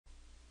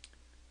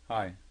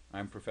Hi,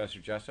 I'm Professor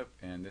Jessup,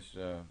 and this is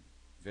a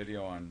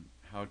video on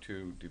how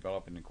to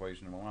develop an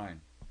equation of a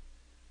line.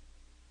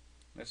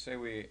 Let's say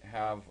we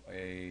have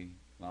a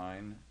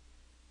line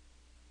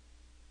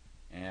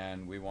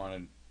and we want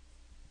to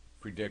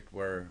predict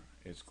where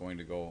it's going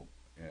to go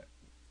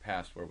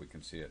past where we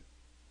can see it.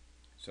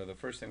 So the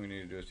first thing we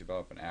need to do is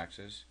develop an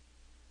axis.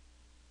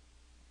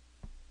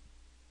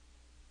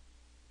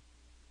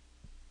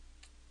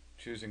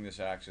 Choosing this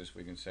axis,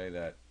 we can say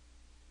that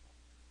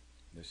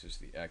this is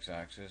the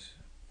x-axis,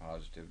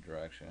 positive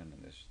direction,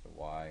 and this is the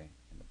y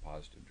in the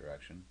positive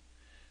direction.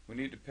 We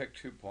need to pick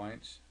 2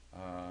 points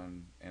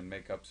and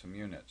make up some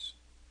units.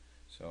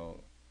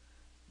 So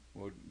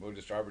we'll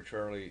just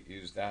arbitrarily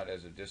use that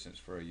as a distance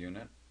for a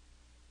unit.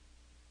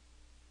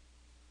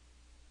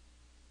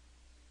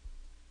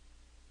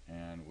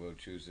 And we'll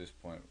choose this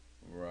point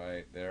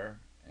right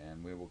there,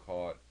 and we will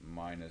call it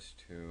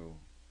 -2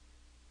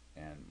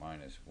 and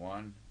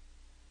 -1,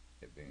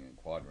 it being in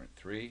quadrant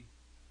 3.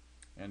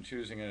 And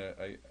choosing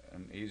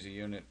an easy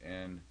unit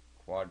in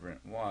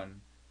quadrant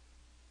 1,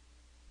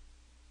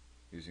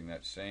 using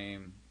that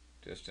same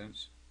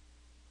distance,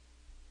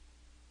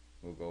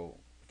 we'll go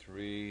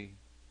 3,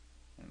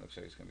 and it looks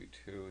like it's going to be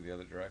 2 the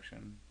other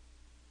direction.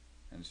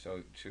 And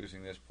so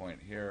choosing this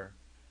point here,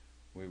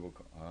 we will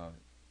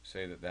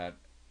say that that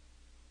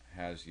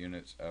has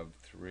units of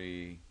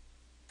 3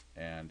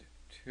 and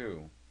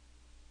 2.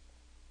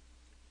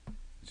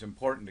 It's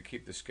important to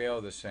keep the scale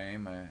the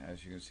same.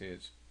 As you can see,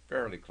 it's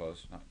fairly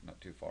close,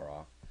 not too far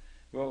off.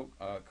 We'll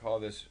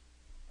call this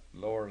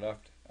lower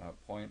left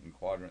point in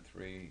quadrant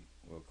 3,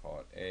 we'll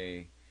call it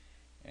A,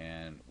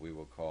 and we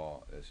will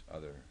call this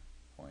other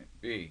point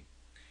B.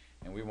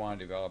 And we want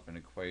to develop an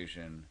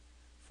equation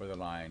for the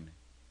line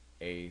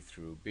A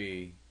through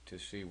B to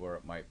see where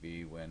it might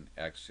be when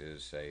x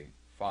is, say,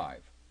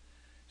 5.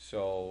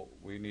 So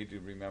we need to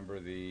remember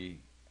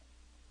the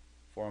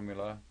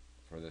formula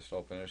for the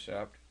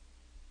slope-intercept.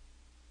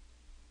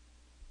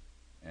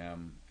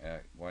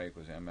 Y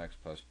equals mx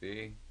plus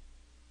b,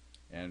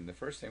 and the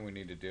first thing we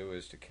need to do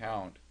is to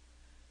count,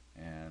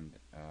 and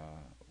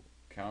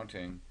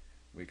counting,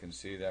 we can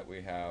see that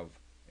we have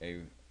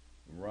a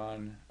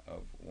run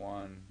of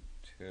 1,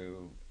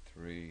 2,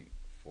 3,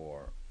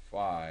 4,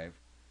 5.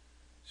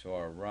 So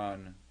our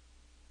run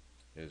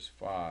is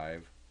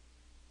 5,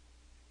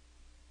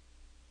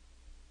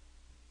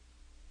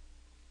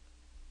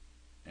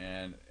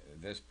 and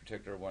this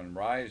particular one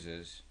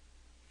rises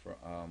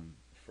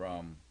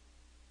from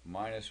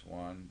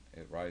 -1,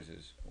 it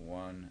rises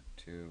 1,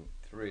 2,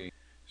 3.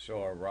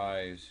 So our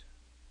rise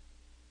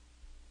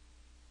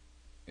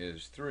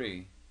is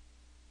 3.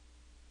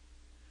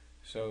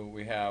 So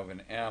we have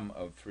an m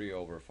of 3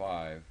 over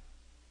 5.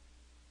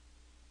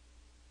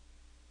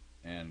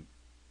 And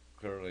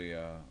clearly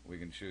we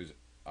can choose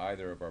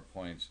either of our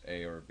points,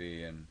 A or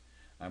B, and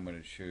I'm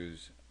going to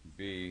choose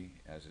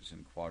B as it's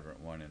in quadrant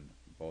 1 and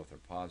both are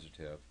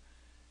positive.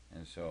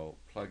 And so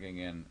plugging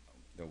in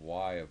the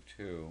y of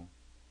 2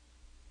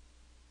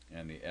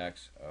 and the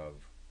x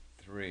of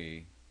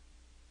 3,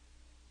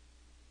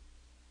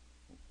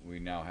 we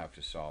now have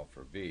to solve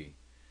for b.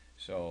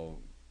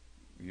 So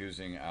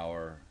using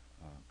our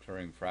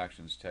clearing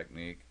fractions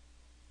technique,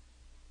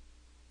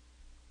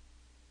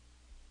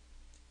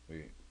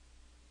 we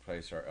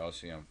place our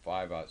LCM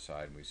 5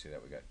 outside, and we see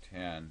that we got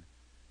 10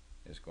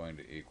 is going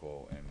to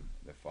equal, and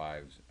the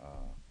 5s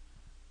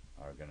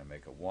are going to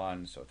make a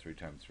 1, so 3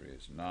 times 3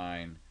 is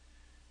 9,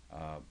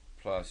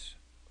 plus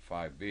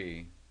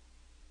 5b.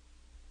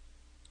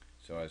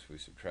 So as we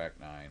subtract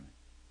 9,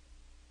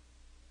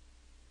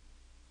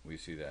 we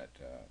see that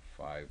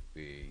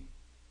 5b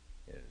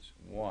is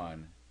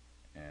 1,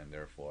 and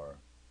therefore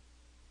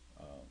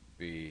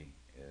b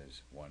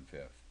is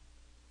 1/5.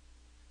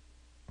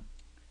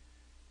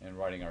 And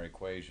writing our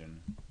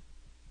equation,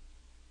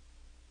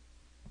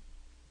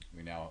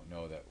 we now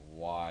know that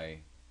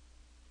y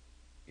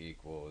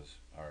equals,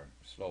 our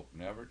slope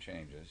never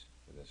changes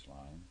for this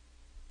line,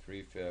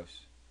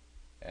 3/5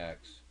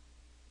 x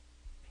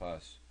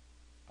plus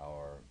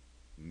our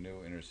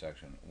new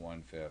intersection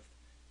 1/5,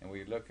 and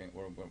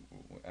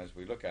as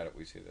we look at it,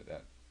 we see that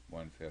that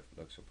 1/5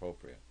 looks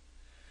appropriate.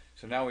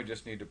 So now we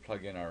just need to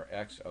plug in our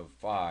x of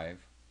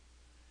 5,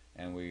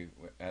 and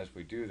as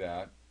we do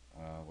that,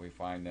 we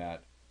find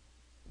that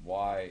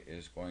y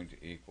is going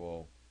to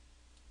equal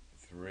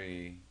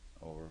 3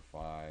 over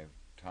 5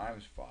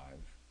 times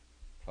 5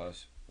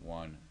 plus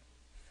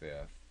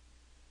 1/5,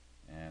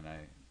 and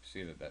I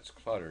see that that's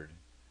cluttered.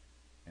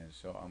 And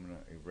so I'm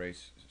going to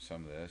erase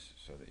some of this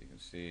so that you can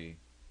see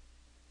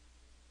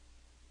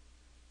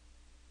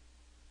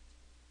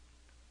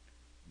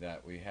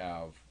that we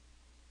have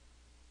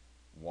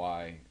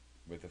y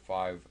with the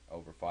 5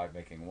 over 5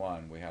 making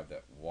 1, we have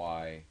that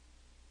y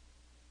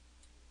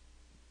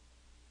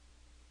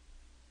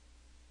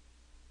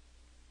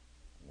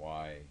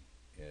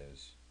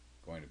is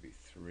going to be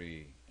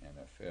 3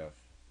 1/5.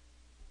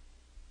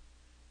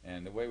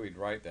 And the way we'd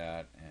write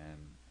that,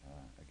 and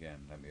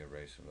again, let me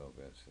erase a little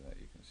bit so that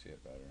you can see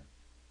it better.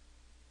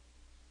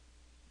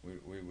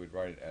 We would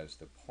write it as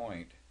the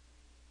point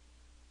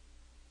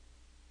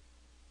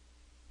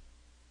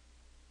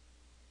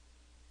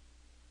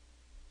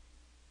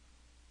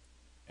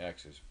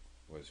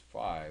was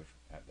 5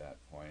 at that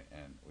point,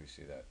 and we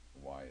see that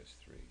y is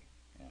 3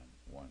 and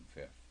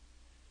 1/5.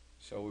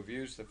 So we've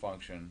used the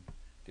function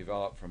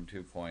developed from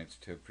 2 points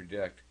to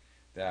predict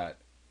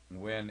that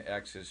when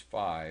x is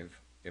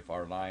 5, if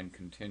our line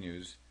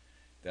continues,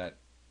 that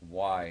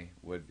y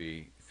would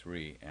be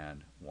 3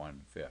 and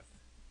 1/5.